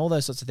genre and all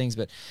those sorts of things.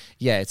 But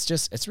yeah,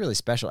 it's really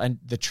special. And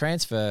the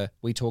transfer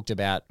we talked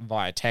about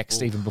via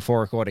text even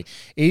before recording,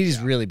 it is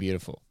really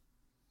beautiful.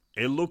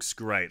 It looks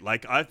great.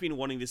 Like, I've been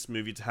wanting this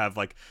movie to have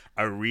like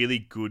a really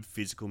good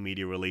physical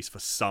media release for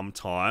some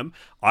time.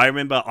 I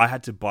remember I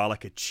had to buy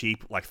like a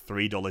cheap like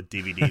 $3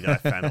 DVD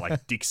that I found at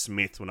like Dick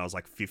Smith when I was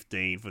like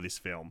 15 for this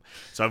film.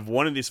 So I've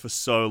wanted this for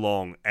so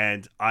long,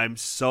 and I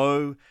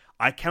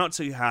cannot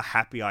tell you how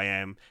happy I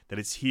am that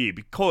it's here,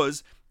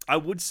 because I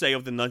would say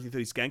of the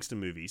 1930s gangster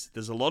movies,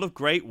 there's a lot of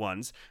great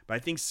ones, but I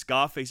think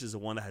Scarface is the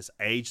one that has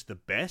aged the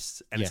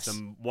best, and it's the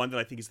one that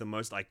I think is the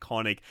most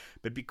iconic.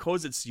 But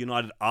because it's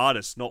United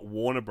Artists, not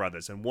Warner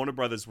Brothers, and Warner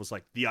Brothers was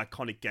like the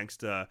iconic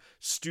gangster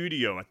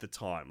studio at the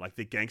time. Like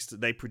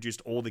they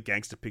produced all the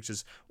gangster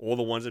pictures, all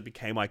the ones that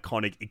became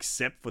iconic,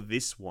 except for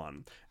this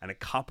one and a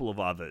couple of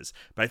others.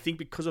 But I think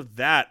because of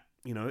that,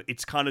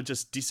 it's kind of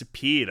just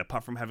disappeared.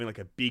 Apart from having like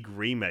a big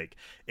remake,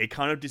 it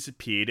kind of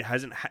disappeared. It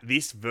hasn't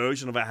this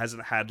version of it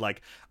hasn't had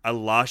like a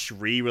lush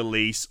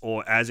re-release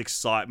or as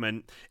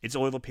excitement. It's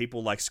all the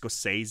people like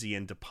Scorsese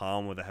and De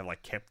Palma that have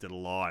like kept it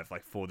alive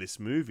like for this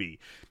movie.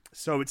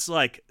 So it's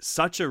like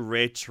such a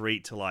rare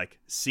treat to like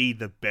see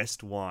the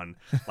best one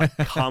like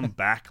come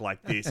back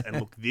like this and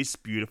look this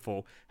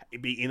beautiful,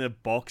 be in a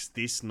box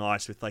this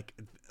nice with like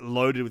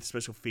loaded with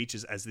special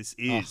features as this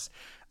is.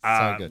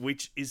 So good.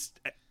 Which is,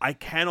 I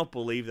cannot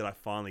believe that I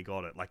finally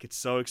got it. Like, it's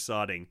so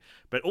exciting.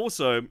 But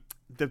also,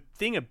 the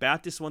thing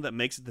about this one that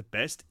makes it the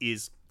best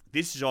is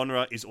this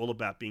genre is all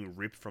about being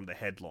ripped from the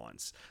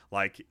headlines.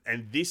 Like,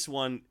 and this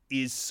one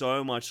is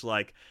so much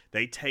like,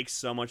 they take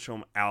so much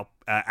from Al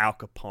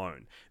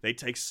Capone. They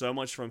take so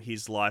much from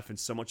his life and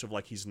so much of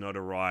like his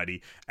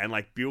notoriety and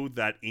like build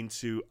that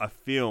into a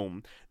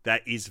film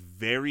that is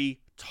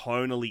very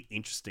tonally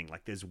interesting.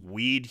 Like, there's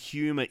weird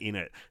humor in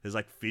it. There's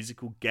like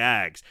physical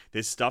gags.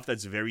 There's stuff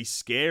that's very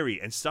scary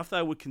and stuff that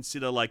I would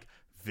consider like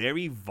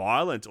very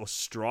violent or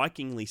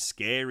strikingly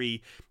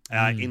scary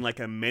in like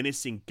a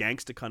menacing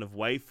gangster kind of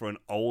way for an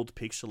old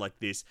picture like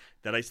this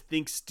that I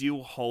think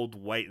still hold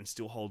weight and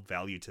still hold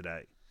value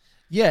today.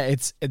 Yeah,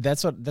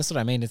 that's what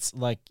I mean. It's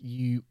like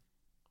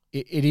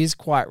it is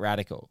quite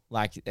radical.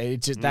 Like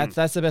it just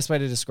that's the best way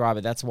to describe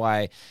it. That's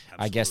why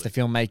I guess the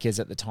filmmakers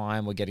at the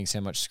time were getting so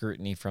much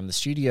scrutiny from the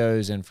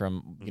studios and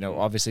from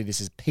obviously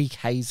this is peak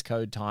Hays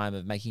Code time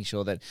of making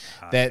sure that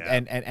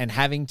and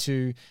having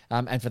to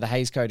and for the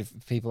Hays Code, if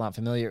people aren't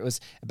familiar, it was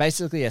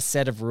basically a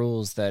set of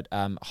rules that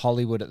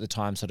Hollywood at the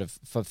time sort of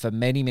for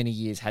many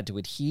years had to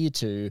adhere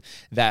to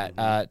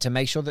that to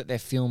make sure that their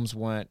films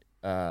weren't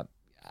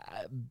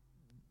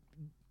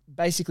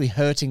basically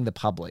hurting the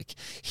public,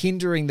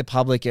 hindering the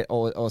public,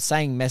 or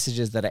saying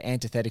messages that are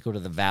antithetical to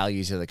the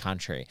values of the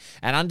country.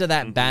 And under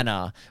that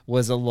banner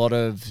was a lot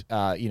of,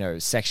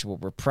 sexual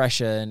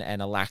repression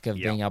and a lack of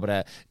being able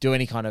to do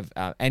any kind of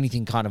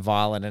anything kind of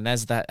violent. And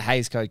as that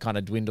Hays Code kind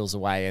of dwindles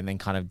away and then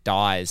kind of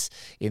dies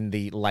in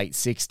the late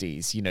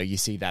 60s, you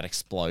see that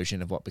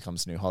explosion of what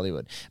becomes New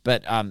Hollywood.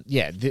 But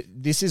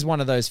this is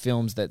one of those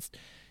films that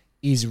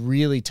is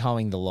really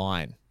towing the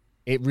line.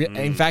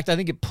 In fact, I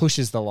think it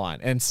pushes the line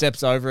and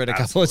steps over it a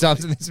couple of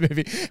times in this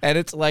movie. And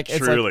it's like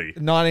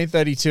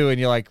 1932, and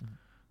you're like,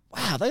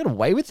 wow, they got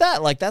away with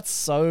that? Like, that's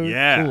so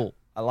cool.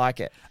 I like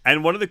it.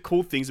 And one of the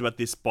cool things about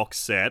this box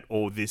set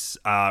or this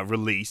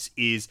release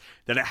is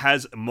that it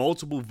has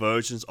multiple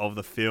versions of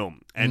the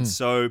film. And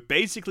so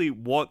basically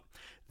what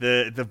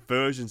the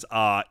versions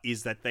are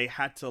is that they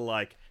had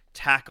to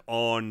tack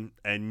on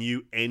a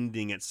new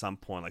ending at some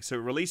point. So it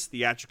released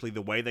theatrically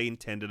the way they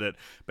intended it,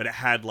 but it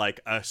had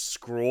a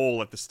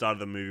scroll at the start of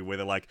the movie where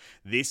they're like,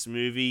 this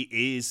movie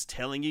is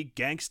telling you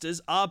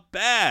gangsters are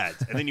bad.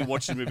 And then you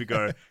watch the movie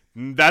go,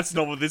 that's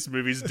not what this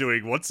movie's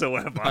doing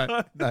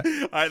whatsoever. No.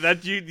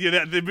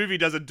 The movie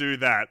doesn't do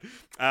that.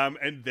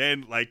 And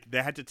then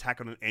they had to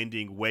tack on an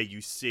ending where you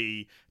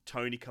see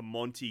Tony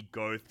Camonte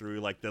go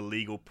through the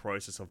legal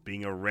process of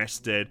being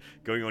arrested,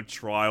 going on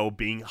trial,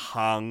 being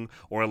hung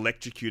or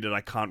electrocuted,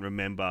 I can't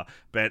remember,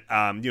 but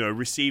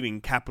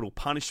receiving capital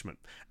punishment.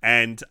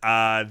 And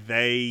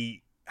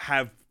they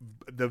have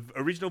the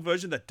original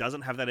version that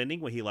doesn't have that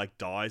ending where he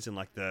dies in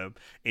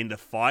the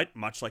fight,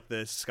 much like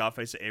the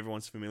Scarface that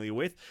everyone's familiar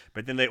with.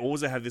 But then they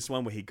also have this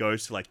one where he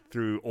goes to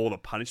through all the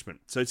punishment.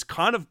 So it's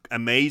kind of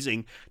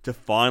amazing to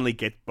finally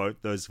get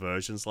both those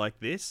versions like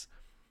this.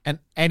 And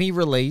any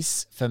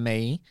release for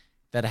me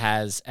that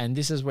has, and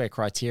this is where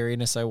Criterion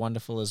is so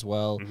wonderful as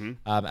well,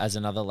 as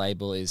another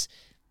label, is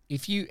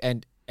if you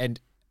and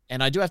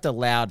I do have to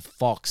laud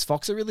Fox.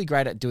 Fox are really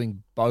great at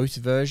doing both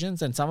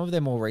versions, and some of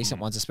their more recent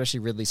ones,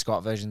 especially Ridley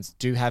Scott versions,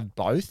 do have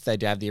both. They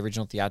do have the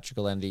original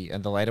theatrical and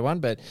the later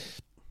one, but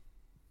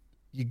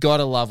you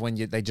gotta love when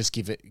they just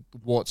give it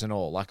warts and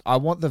all. I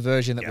want the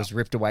version that was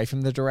ripped away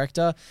from the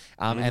director,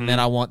 and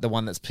then I want the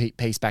one that's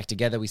pieced back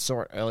together. We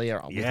saw it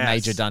earlier with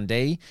Major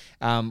Dundee,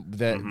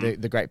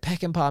 the great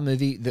Peckinpah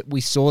movie. That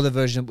we saw the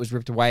version that was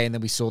ripped away, and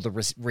then we saw the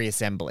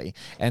reassembly.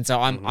 And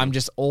so I'm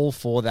just all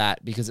for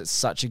that because it's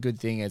such a good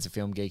thing as a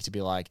film geek to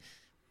be like,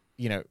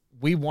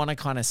 we want to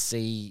kind of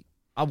see.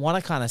 I want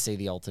to kind of see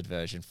the altered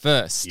version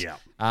first. Yeah.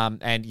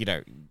 And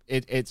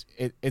it's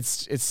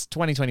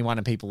 2021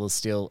 and people are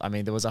still,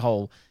 there was a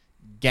whole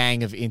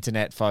gang of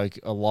internet folk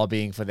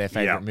lobbying for their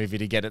favorite movie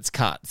to get its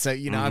cut. So,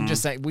 I'm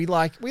just saying we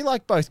like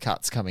both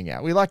cuts coming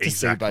out. We like to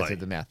see both of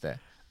them out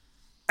there.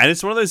 And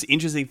it's one of those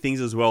interesting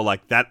things as well,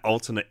 that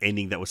alternate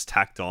ending that was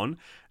tacked on.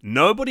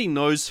 Nobody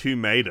knows who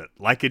made it.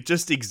 It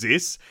just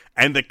exists,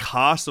 and the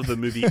cast of the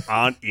movie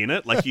aren't in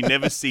it. You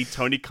never see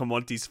Tony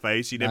Camonte's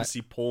face. You never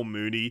see Paul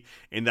Mooney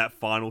in that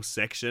final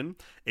section.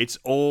 It's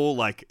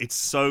all, it's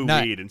so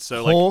weird. And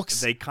so,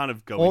 Hawks, they kind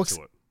of go Hawks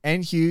into it.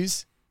 And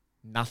Hughes,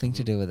 nothing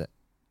to do with it.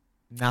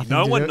 Nothing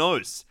No to one do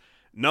knows.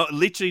 No,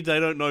 literally, they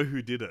don't know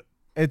who did it.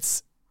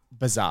 It's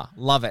bizarre.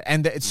 Love it.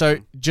 And so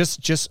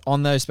just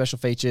on those special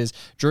features,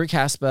 Drew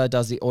Casper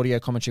does the audio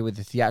commentary with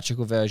the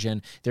theatrical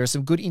version. There are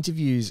some good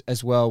interviews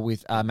as well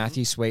with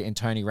Matthew Sweet and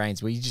Tony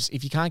Raines, where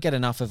if you can't get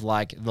enough of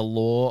the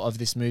lore of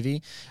this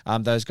movie,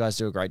 those guys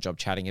do a great job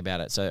chatting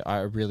about it. So I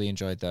really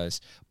enjoyed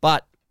those.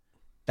 But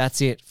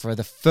that's it for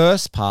the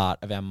first part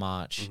of our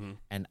March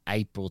and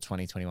April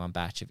 2021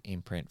 batch of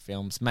Imprint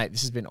Films. Mate,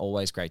 this has been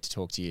always great to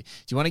talk to you. Do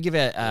you want to give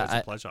it's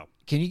a pleasure.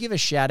 Can you give a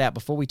shout out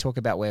before we talk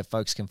about where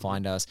folks can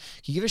find us?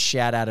 Can you give a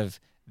shout out of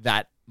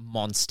that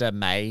monster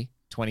May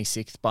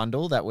 26th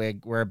bundle that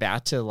we're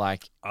about to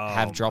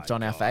have dropped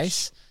on our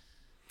face?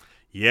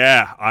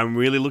 Yeah, I'm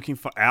really looking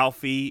for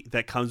Alfie.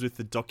 That comes with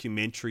the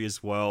documentary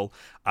as well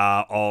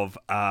of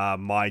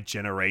My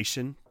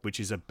Generation, which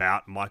is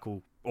about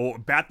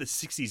about the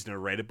 60s,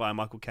 narrated by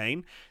Michael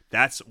Caine.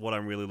 That's what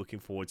I'm really looking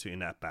forward to in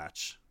that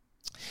batch.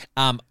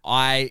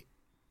 I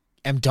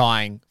am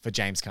dying for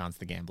James Caan's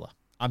The Gambler.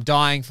 I'm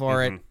dying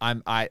for it.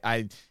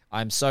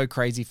 I'm so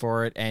crazy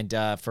for it. And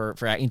for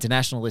our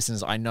international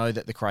listeners, I know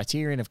that the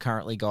Criterion have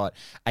currently got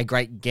a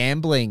great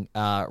gambling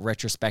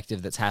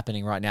retrospective that's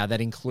happening right now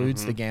that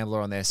includes The Gambler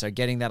on there. So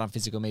getting that on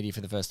physical media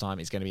for the first time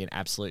is going to be an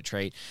absolute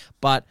treat.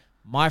 But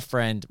my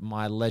friend,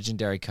 my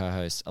legendary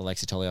co-host,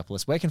 Alexa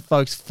Toliopoulos, where can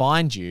folks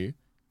find you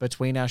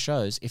between our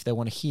shows if they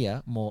want to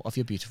hear more of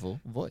your beautiful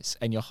voice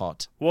and your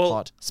hot,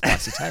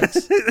 spicy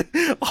takes?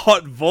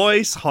 Hot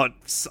voice,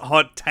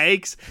 hot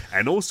takes,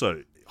 and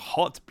also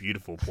hot,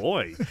 beautiful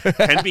boy,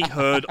 can be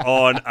heard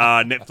on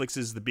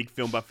Netflix's The Big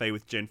Film Buffet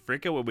with Jen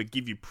Fricker, where we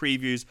give you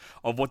previews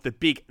of what the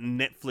big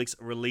Netflix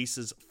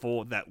releases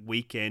for that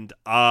weekend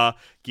are,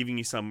 giving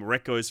you some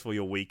recos for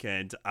your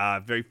weekend.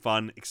 Very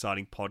fun,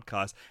 exciting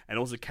podcast. And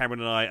also Cameron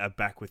and I are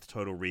back with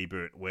Total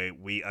Reboot, where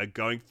we are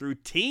going through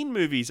teen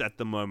movies at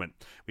the moment.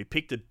 We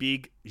picked a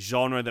big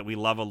genre that we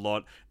love a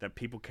lot, that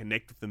people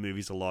connect with the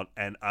movies a lot,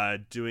 and are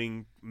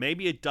doing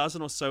maybe a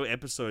dozen or so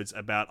episodes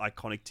about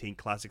iconic teen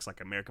classics like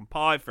American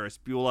Pie, Ferris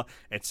Bueller,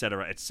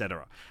 etc.,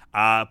 etc.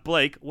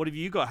 Blake, what have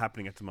you got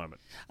happening at the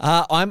moment?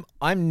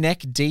 I'm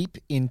neck deep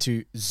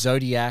into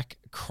Zodiac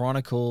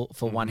Chronicle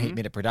for One Heat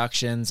Minute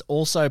Productions.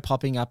 Also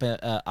popping up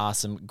are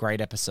some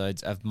great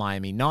episodes of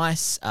Miami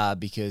Nice,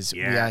 because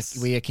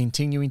we are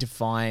continuing to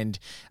find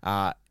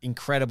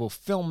incredible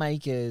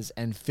filmmakers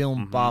and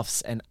film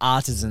buffs and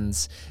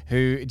artisans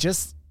who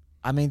just,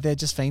 I mean, they're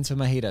just fiends for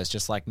mojitos,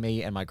 just like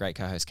me and my great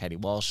co-host Katie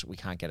Walsh. We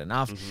can't get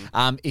enough.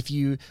 If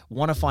you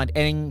want to find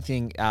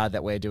anything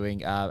that we're doing,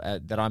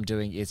 that I'm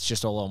doing, it's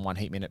just all on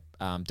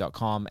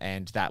oneheatminute.com,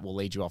 and that will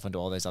lead you off into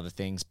all those other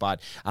things.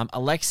 But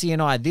Alexi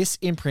and I, this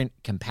Imprint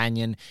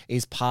Companion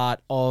is part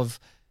of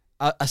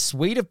a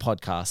suite of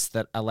podcasts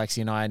that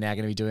Alexi and I are now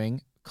going to be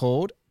doing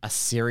called A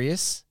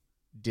Serious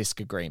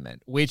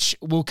Disagreement, which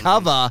will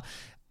cover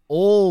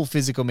all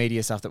physical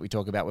media stuff that we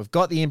talk about. We've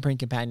got the Imprint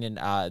Companion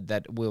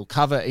that will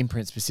cover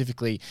Imprint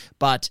specifically,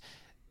 but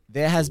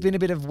there has been a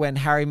bit of When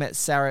Harry Met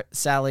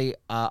Sally.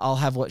 I'll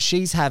have what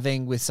she's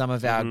having with some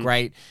of our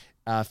great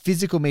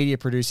physical media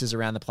producers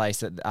around the place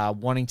that are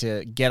wanting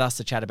to get us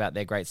to chat about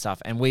their great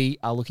stuff, and we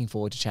are looking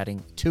forward to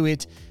chatting to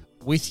it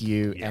with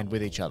you and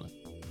with each other.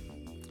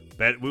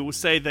 But we will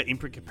say that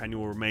Imprint Companion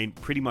will remain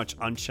pretty much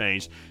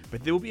unchanged,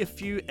 but there will be a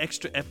few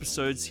extra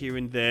episodes here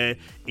and there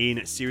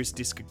in Serious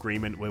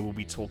Disagreement where we'll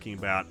be talking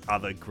about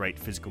other great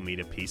physical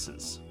media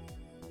pieces.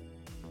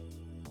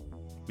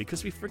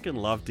 Because we freaking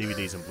love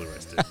DVDs and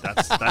Blu-rays, dude.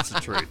 That's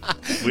the truth.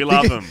 We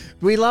love them.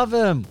 We love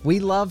them. We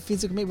love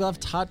physical media. We love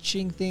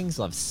touching things,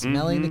 love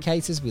smelling the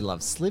cases. We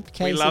love slipped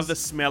cases. We love the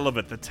smell of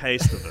it, the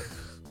taste of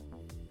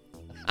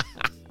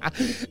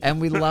it. And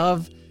we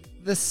love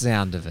the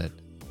sound of it.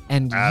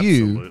 And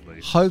Absolutely.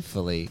 You,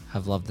 hopefully,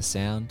 have loved the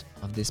sound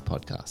of this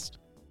podcast.